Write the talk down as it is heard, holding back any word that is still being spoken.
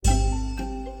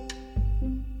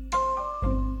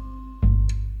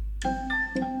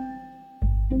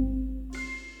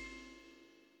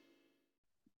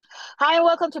Hi, and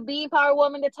welcome to Being Power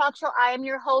Woman, the talk show. I am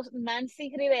your host,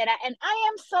 Nancy Rivera, and I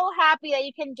am so happy that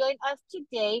you can join us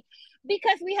today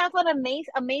because we have an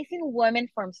amazing woman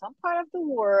from some part of the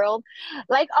world,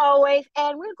 like always,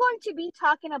 and we're going to be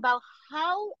talking about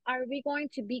how are we going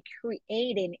to be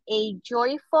creating a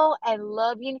joyful and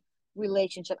loving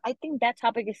relationship. I think that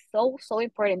topic is so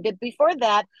important. But before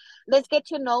that, let's get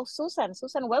to know Susan.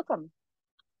 Susan, welcome.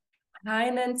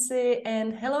 Hi, Nancy,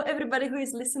 and hello, everybody who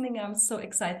is listening. I'm so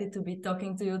excited to be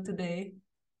talking to you today.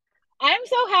 I'm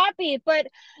so happy, but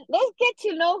let's get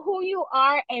to know who you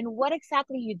are and what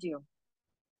exactly you do.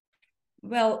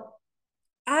 Well,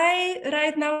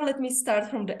 right now, let me start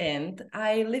from the end.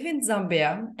 I live in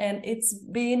Zambia, and it's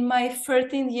been my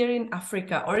 13th year in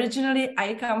Africa. Originally,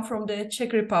 I come from the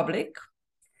Czech Republic,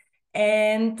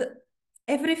 and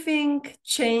everything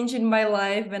changed in my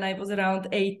life when I was around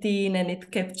 18, and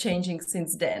it kept changing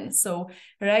since then. So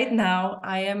right now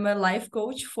I am a life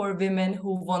coach for women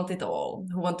who want it all,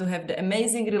 who want to have the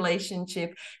amazing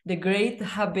relationship, the great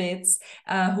habits,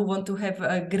 who want to have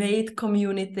a great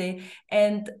community.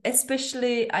 And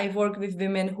especially I work with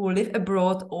women who live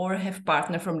abroad or have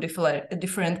partner from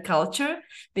different culture,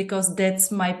 because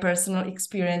that's my personal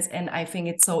experience. And I think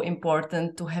it's so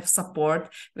important to have support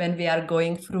when we are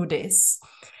going through this.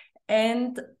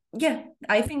 And yeah,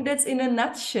 I think that's in a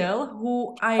nutshell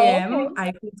who I Okay. am.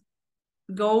 I could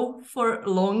go for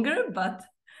longer, but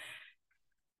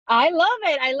I love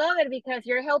it. I love it because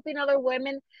you're helping other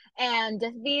women and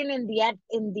just being in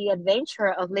the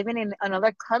adventure of living in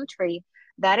another country.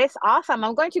 That is awesome.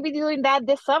 I'm going to be doing that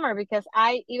this summer because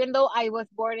I even though I was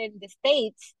born in the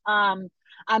States, I'm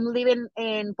living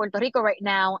in Puerto Rico right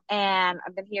now and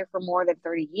I've been here for more than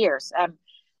 30 years.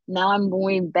 Now I'm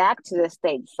moving back to the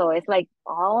States. So it's like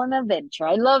all an adventure.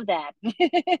 I love that.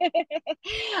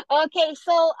 Okay,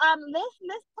 so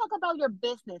let's talk about your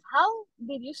business. How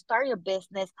did you start your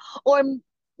business, or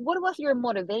what was your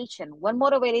motivation? What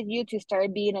motivated you to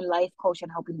start being a life coach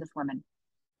and helping this woman?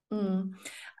 mm,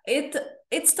 it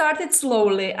it started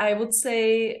slowly. I would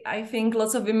say I think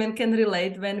lots of women can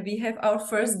relate when we have our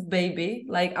first baby,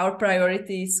 like our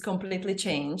priorities completely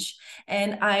change.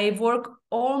 And I work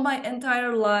all my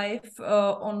entire life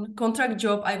on contract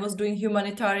job. I was doing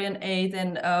humanitarian aid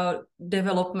and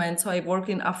development. So I worked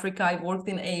in Africa, I worked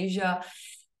in Asia,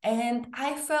 and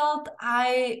I felt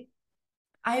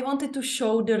I wanted to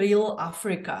show the real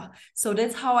Africa. So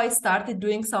that's how I started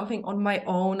doing something on my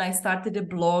own. I started a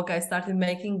blog, I started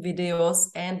making videos,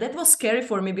 and that was scary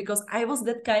for me because I was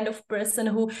that kind of person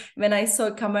who, when I saw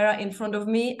a camera in front of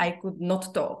me, I could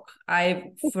not talk.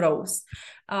 I froze.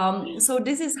 So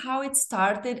this is how it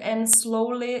started. And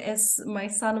slowly, as my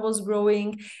son was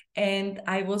growing and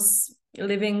I was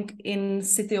living in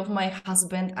city of my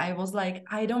husband, I was like,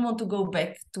 I don't want to go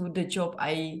back to the job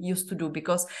I used to do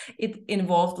because it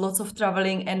involved lots of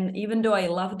traveling. And even though I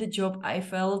loved the job, I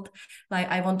felt like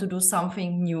I want to do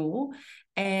something new.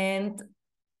 And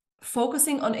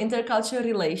focusing on intercultural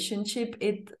relationship,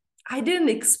 I didn't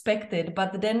expect it,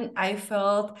 but then I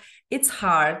felt it's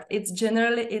hard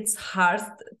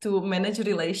to manage a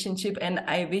relationship. And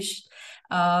I wish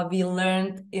we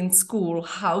learned in school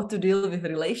how to deal with a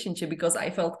relationship, because I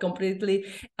felt completely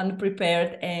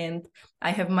unprepared. And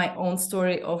I have my own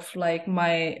story of like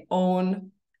my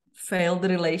own failed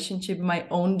relationship, my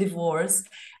own divorce,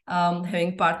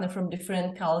 having partner from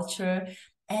different culture.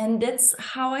 And that's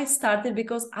how I started,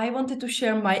 because I wanted to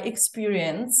share my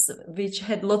experience, which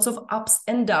had lots of ups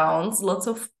and downs, lots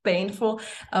of painful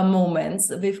moments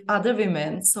with other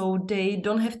women, so they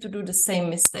don't have to do the same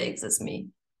mistakes as me.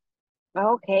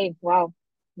 Okay, wow.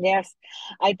 Yes.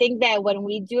 I think that when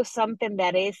we do something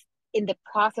that is in the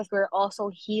process, we're also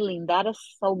healing. That is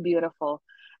so beautiful.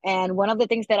 And one of the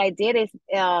things that I did is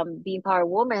being Power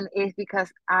Woman is because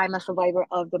I'm a survivor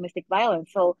of domestic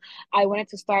violence. So I wanted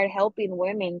to start helping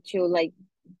women to like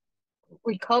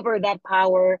recover that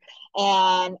power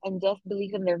and just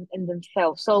believe in their in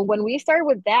themselves. So when we start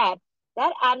with that,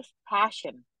 that adds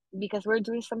passion because we're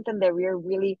doing something that we're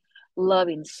really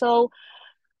loving. So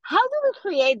how do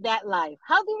we create that life?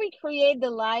 How do we create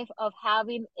the life of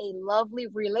having a lovely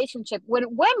relationship when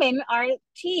women are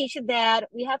teach that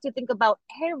we have to think about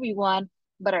everyone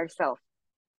but ourselves?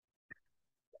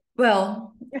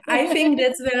 Well, I think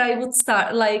that's where I would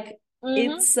start. Like,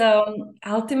 Mm-hmm. it's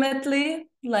ultimately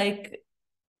like,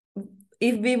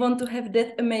 if we want to have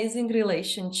that amazing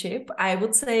relationship, I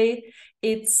would say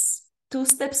it's two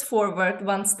steps forward,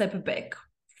 one step back.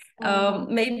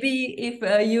 Mm-hmm. Maybe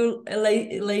if you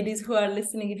ladies who are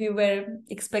listening, if you were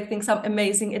expecting some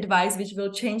amazing advice which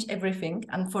will change everything,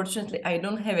 unfortunately I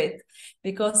don't have it,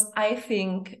 because I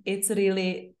think it's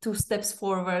really two steps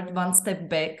forward, one step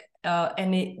back.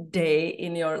 any day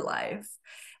in your life.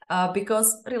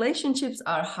 Because relationships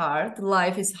are hard,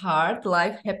 life is hard,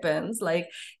 life happens, like,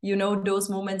 you know, those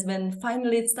moments when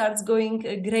finally it starts going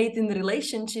great in the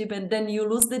relationship and then you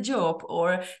lose the job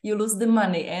or you lose the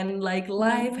money and like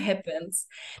life Mm-hmm. happens.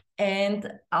 And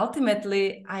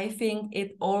ultimately, I think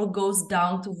it all goes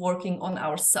down to working on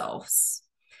ourselves.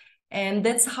 And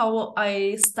that's how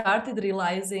I started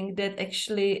realizing that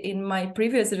actually in my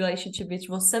previous relationship, which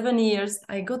was 7 years,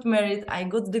 I got married, I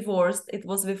got divorced. It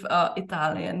was with an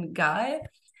Italian guy.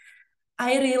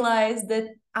 I realized that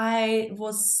I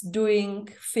was doing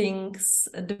things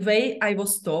the way I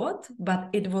was taught, but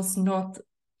it was not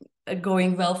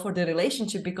going well for the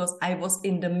relationship because I was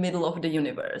in the middle of the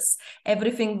universe.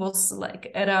 Everything was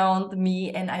like around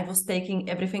me and I was taking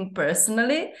everything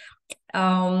personally.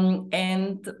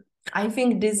 And I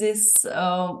think this is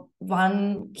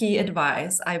one key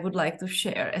advice I would like to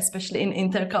share, especially in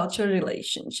intercultural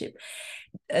relationship.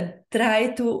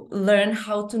 Try to learn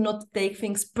how to not take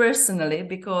things personally,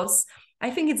 because I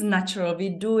think it's natural. We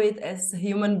do it as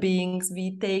human beings.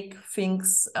 We take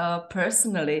things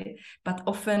personally, but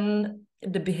often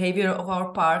the behavior of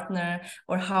our partner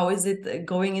or how is it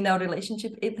going in our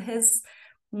relationship, it has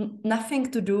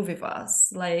nothing to do with us.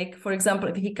 Like, for example,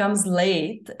 if he comes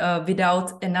late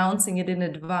without announcing it in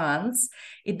advance,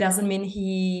 it doesn't mean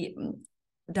he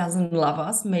doesn't love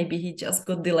us. Maybe he just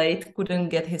got delayed, couldn't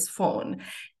get his phone.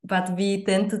 But we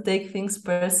tend to take things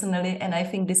personally. And I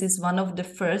think this is one of the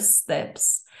first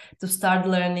steps to start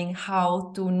learning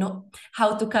how to know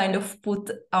how to kind of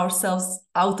put ourselves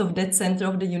out of that center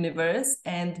of the universe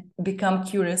and become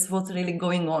curious what's really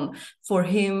going on for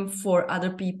him, for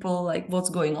other people, like what's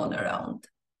going on around.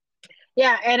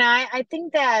 Yeah, and I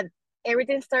think that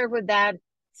everything starts with that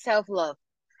self-love.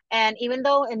 And even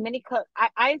though in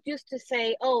I used to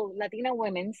say, oh, Latina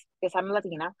women's, because I'm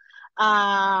Latina,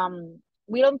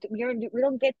 we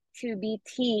don't get to be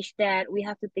teach that we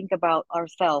have to think about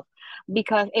ourselves,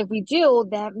 because if we do,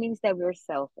 that means that we're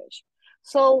selfish.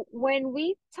 So when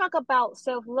we talk about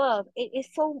self-love, it is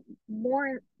so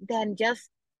more than just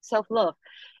self-love.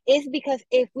 It's because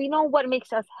if we know what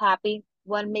makes us happy,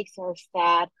 what makes us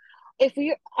sad, if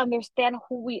we understand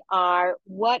who we are,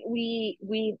 what we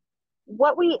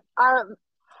are,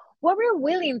 what we're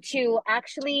willing to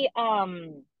actually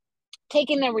take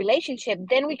in a relationship,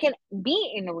 then we can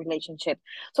be in a relationship.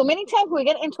 So many times we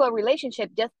get into a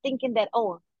relationship just thinking that,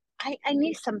 oh, I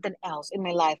need something else in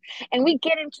my life. And we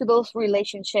get into those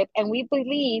relationships and we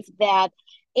believe that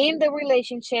in the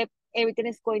relationship everything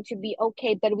is going to be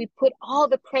okay, but we put all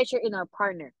the pressure in our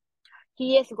partner.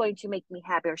 He is going to make me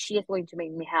happy, or she is going to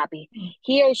make me happy.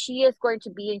 He or she is going to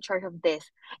be in charge of this.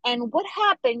 And what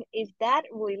happened is that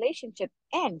relationship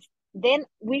ends. Then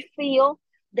we feel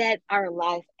that our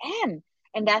life ends.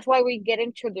 And that's why we get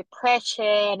into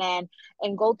depression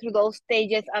and go through those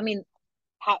stages. I mean,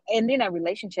 ending a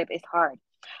relationship is hard.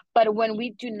 But when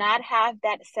we do not have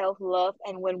that self-love,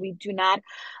 and when we do not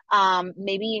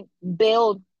maybe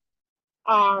build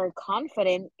are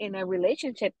confident in a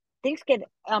relationship, things get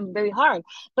very hard.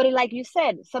 But like you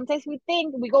said, sometimes we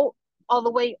think we go all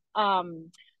the way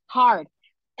hard,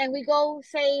 and we go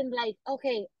saying like,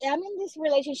 okay, I'm in this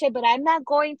relationship, but I'm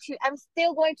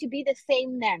still going to be the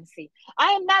same Nancy.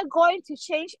 I am not going to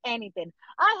change anything.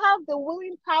 I have the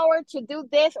willing power to do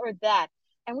this or that.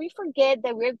 And we forget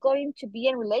that we're going to be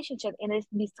in a relationship, and it's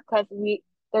because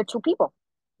they're two people.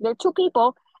 They're two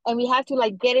people, and we have to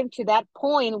like get into that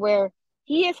point where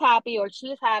he is happy or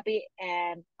she is happy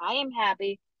and I am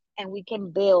happy, and we can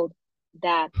build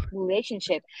that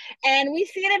relationship. And we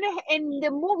see it in the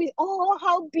movies. Oh,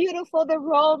 how beautiful the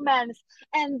romance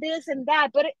and this and that.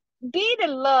 But being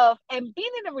in love and being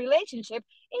in a relationship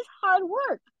is hard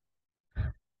work.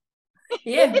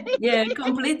 Yeah, yeah,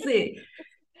 completely.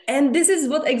 And this is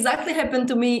what exactly happened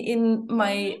to me in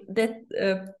my Mm-hmm.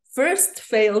 that first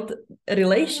failed Mm-hmm.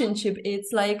 relationship.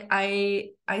 It's like I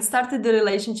started the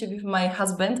relationship with my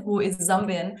husband, who is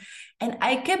Zambian, and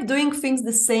I kept doing things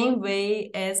the same way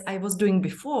as I was doing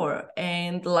before.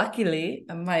 And luckily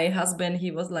my husband,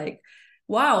 he was like,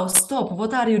 wow, stop,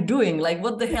 what are you doing, like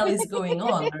what the hell is going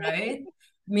on, right?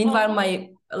 Meanwhile Uh-huh. my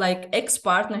like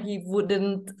ex-partner, he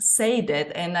wouldn't say that,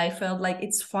 and I felt like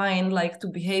it's fine like to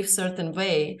behave certain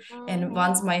way. And Mm-hmm.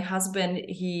 once my husband,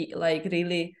 he like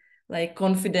really like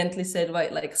confidently said,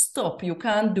 like stop, you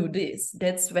can't do this,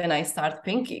 that's when I start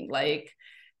thinking like,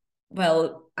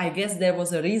 well, I guess there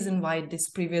was a reason why this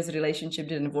previous relationship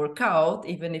didn't work out,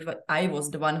 even if I was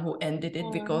the one who ended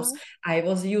it, because Mm-hmm. I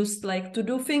was used like to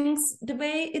do things the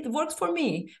way it worked for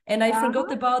me and I forgot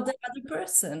Uh-huh. about the other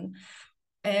person.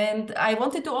 And I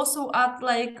wanted to also add,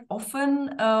 like, often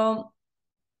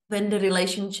when the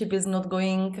relationship is not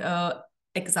going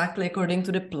exactly according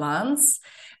to the plans.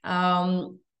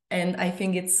 And I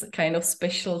think it's kind of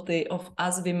specialty of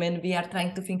us women. We are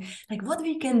trying to think like what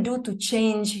we can do to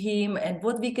change him and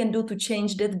what we can do to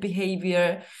change that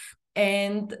behavior.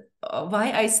 And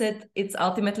why I said it's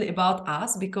ultimately about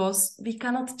us, because we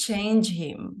cannot change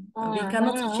him. We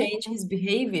cannot Mm-hmm. change his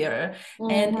behavior.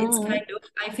 And it's Mm-hmm. kind of,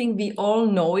 I think we all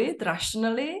know it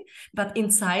rationally, but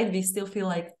inside we still feel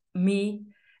like me,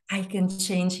 I can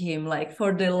change him, like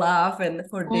for the love and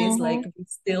for this, Mm-hmm. like we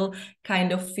still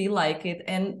kind of feel like it.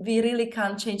 And we really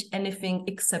can't change anything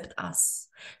except us.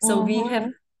 So we have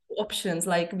Mm-hmm. options,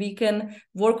 like we can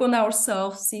work on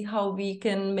ourselves, see how we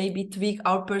can maybe tweak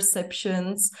our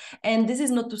perceptions. And this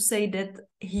is not to say that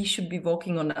he should be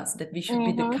walking on us, that we should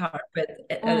be the Mm-hmm. carpet,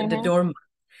 the Mm-hmm. doormat.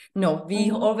 No, we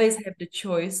Mm-hmm. always have the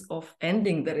choice of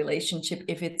ending the relationship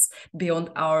if it's beyond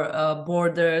our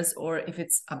borders or if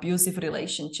it's abusive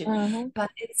relationship. Mm-hmm.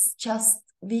 But it's just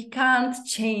we can't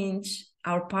change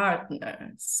our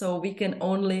partner, so we can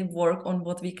only work on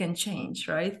what we can change,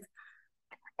 right?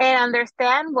 And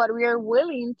understand what we are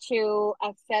willing to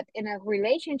accept in a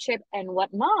relationship and what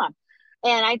not.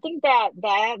 And I think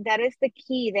that is the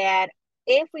key, that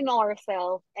if we know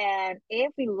ourselves and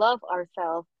if we love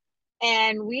ourselves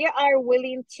and we are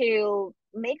willing to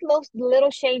make those little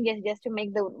changes just to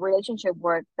make the relationship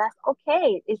work, that's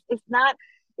okay. It's not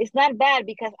bad,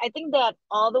 because I think that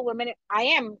all the women,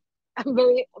 I'm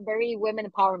very women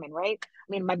empowerment, right? I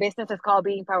mean, my business is called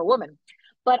Being Power Woman,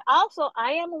 but also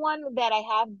I am one that I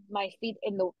have my feet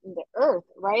in the earth,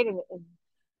 right?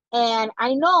 And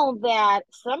I know that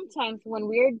sometimes when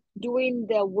we're doing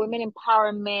the women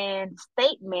empowerment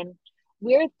statement,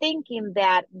 we're thinking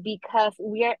that because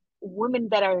we are women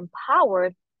that are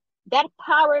empowered, that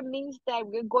power means that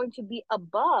we're going to be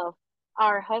above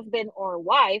our husband or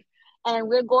wife, and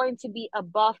we're going to be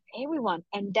above everyone.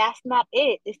 And that's not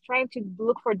it. It's trying to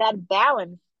look for that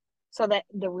balance so that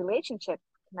the relationship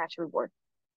can actually work.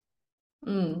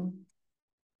 Mm.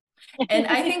 And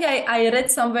I think I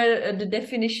read somewhere the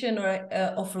definition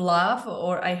of love,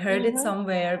 or I heard it Mm-hmm.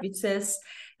 somewhere, which says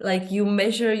like you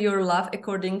measure your love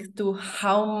according to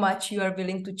how much you are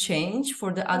willing to change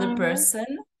for the other Mm-hmm. person.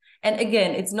 And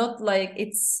again, it's not like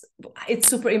it's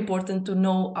super important to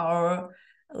know our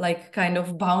like kind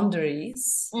of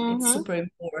boundaries. It's Mm-hmm. super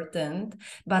important,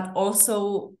 but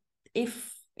also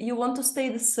if you want to stay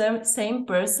the same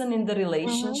person in the Mm-hmm.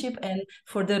 relationship and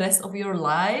for the rest of your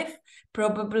life,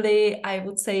 probably I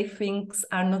would say things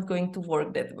are not going to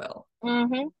work that well.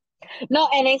 Mm-hmm. No,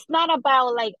 and it's not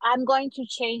about like I'm going to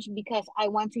change because I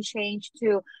want to change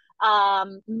to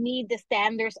meet the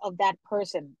standards of that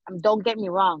person. Don't get me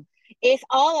wrong. It's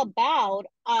all about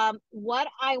what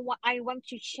I want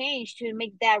to change to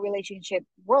make that relationship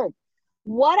work.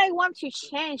 What I want to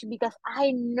change because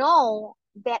I know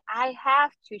that I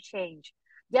have to change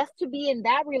just to be in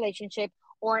that relationship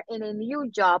or in a new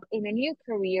job, in a new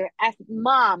career, as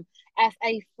mom, as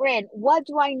a friend. What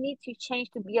do I need to change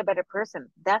to be a better person?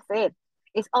 That's it.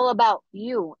 It's all about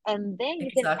you, and then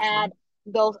you can add Exactly.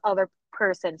 those other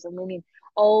persons. I mean,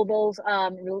 all those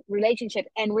relationships,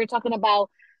 and we're talking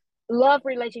about love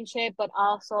relationship, but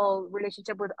also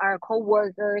relationship with our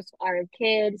co-workers, our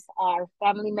kids, our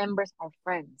family members, our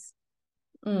friends.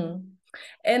 Mm.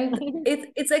 And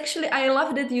it's actually I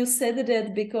love that you said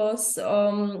that, because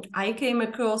I came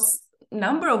across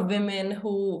number of women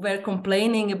who were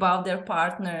complaining about their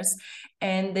partners,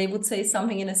 and they would say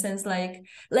something in a sense like,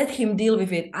 let him deal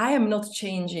with it, I am not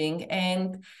changing.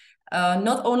 And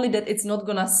not only that it's not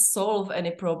gonna solve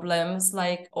any problems,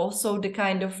 like also the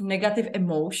kind of negative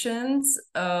emotions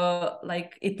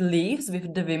like it leaves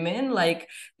with the women, like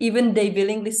even they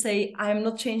willingly say, I'm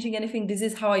not changing anything, this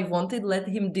is how I want it, let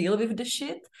him deal with the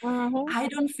shit. Mm-hmm. I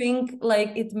don't think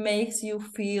like it makes you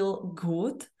feel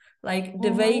good. Like the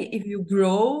Mm-hmm. way if you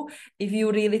grow, if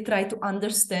you really try to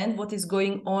understand what is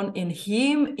going on in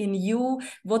him, in you,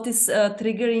 what is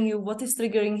triggering you, what is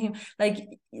triggering him, like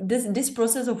this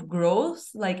process of growth,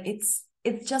 like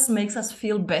it just makes us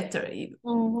feel better.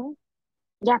 Mm-hmm.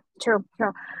 Yeah, true,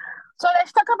 true. So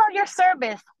let's talk about your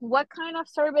service. What kind of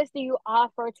service do you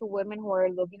offer to women who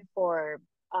are looking for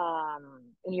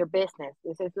in your business?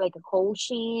 Is it like a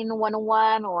coaching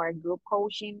one-on-one or group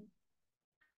coaching?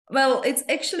 Well, it's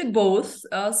actually both.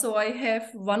 So I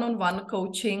have one-on-one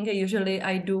coaching. Usually,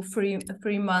 I do 3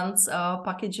 months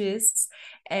packages,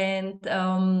 and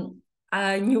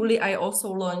newly I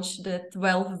also launched the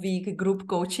 12-week group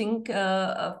coaching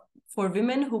for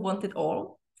women who want it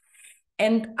all.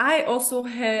 And I also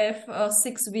have a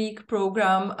 6 week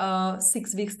program,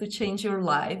 6 weeks to change your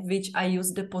life, which I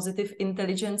use the positive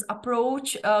intelligence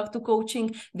approach to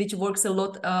coaching, which works a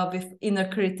lot with inner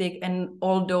critic and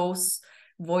all those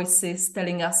voices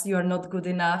telling us you're not good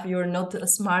enough, you're not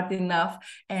smart enough.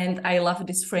 And I love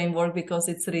this framework because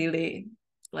it's really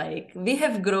like we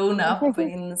have grown up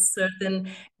in certain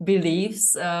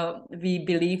beliefs. We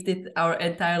believed it our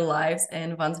entire lives,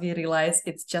 and once we realize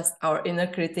it's just our inner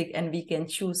critic and we can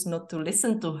choose not to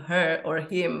listen to her or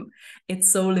him,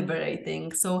 it's so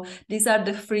liberating. So these are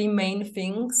the three main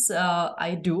things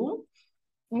I do,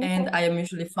 and Okay. I am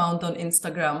usually found on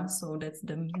Instagram, so that's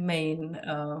the main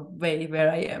way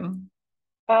where I am.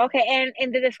 Okay, and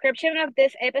in the description of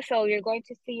this episode, you're going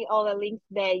to see all the links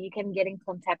that you can get in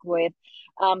contact with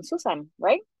Susan,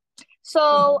 right? Yeah,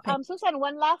 So, thank Susan,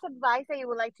 one last advice that you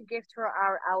would like to give to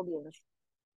our audience.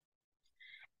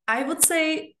 I would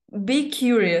say be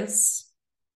curious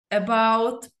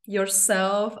about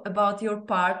yourself, about your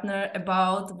partner,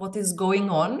 about what is going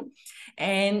on.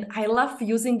 And I love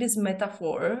using this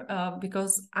metaphor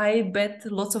because I bet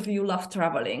lots of you love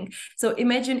traveling. So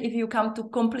imagine if you come to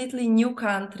completely new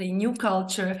country, new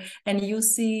culture, and you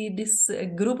see this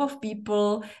group of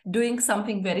people doing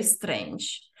something very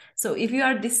strange. So if you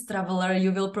are this traveler,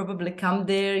 you will probably come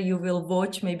there, you will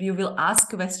watch, maybe you will ask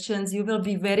questions, you will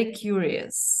be very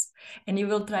curious, and you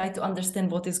will try to understand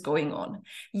what is going on.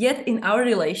 Yet in our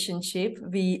relationship,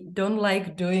 we don't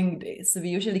like doing this. We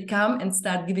usually come and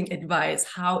start giving advice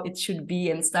how it should be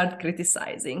and start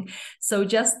criticizing. So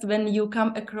just when you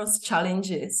come across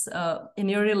challenges in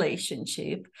your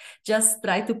relationship, just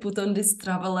try to put on this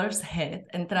traveler's hat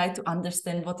and try to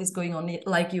understand what is going on,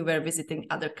 like you were visiting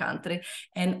other country.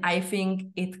 And I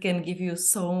think it can give you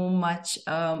so much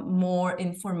more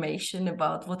information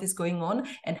about what is going on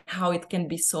and how it can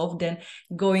be solved than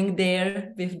going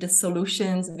there with the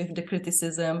solutions, with the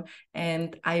criticism.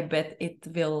 And I bet it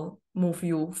will move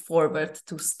you forward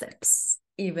 2 steps.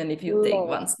 Even if you take Love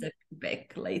one step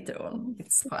back later on, it.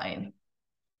 it's fine.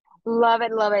 Love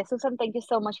it, love it. Susan, thank you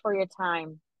so much for your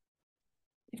time.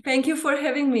 Thank you for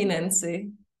having me, Nancy.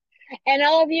 And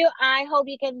all of you, I hope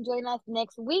you can join us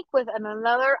next week with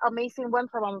another amazing one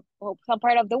from some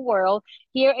part of the world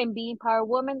here in Being Power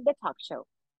Woman, the talk show.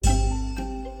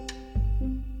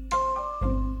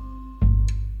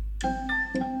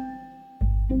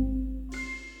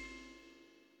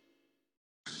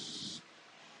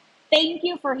 Thank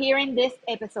you for hearing this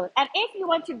episode. And if you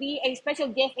want to be a special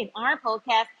guest in our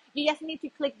podcast, you just need to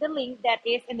click the link that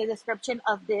is in the description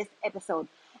of this episode.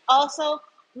 Also,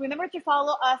 remember to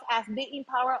follow us as Being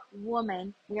Power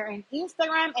Woman. We are in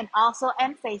Instagram and also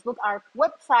on Facebook. Our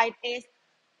website is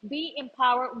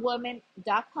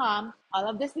beempowerwoman.com. All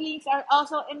of these links are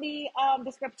also in the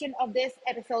description of this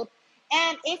episode.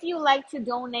 And if you like to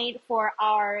donate for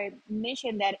our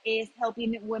mission that is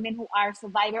helping women who are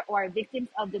survivors or victims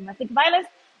of domestic violence,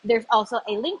 there's also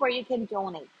a link where you can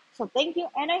donate. So thank you,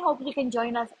 and I hope you can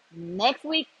join us next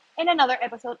week in another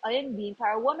episode of Being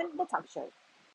Power Woman, the talk show.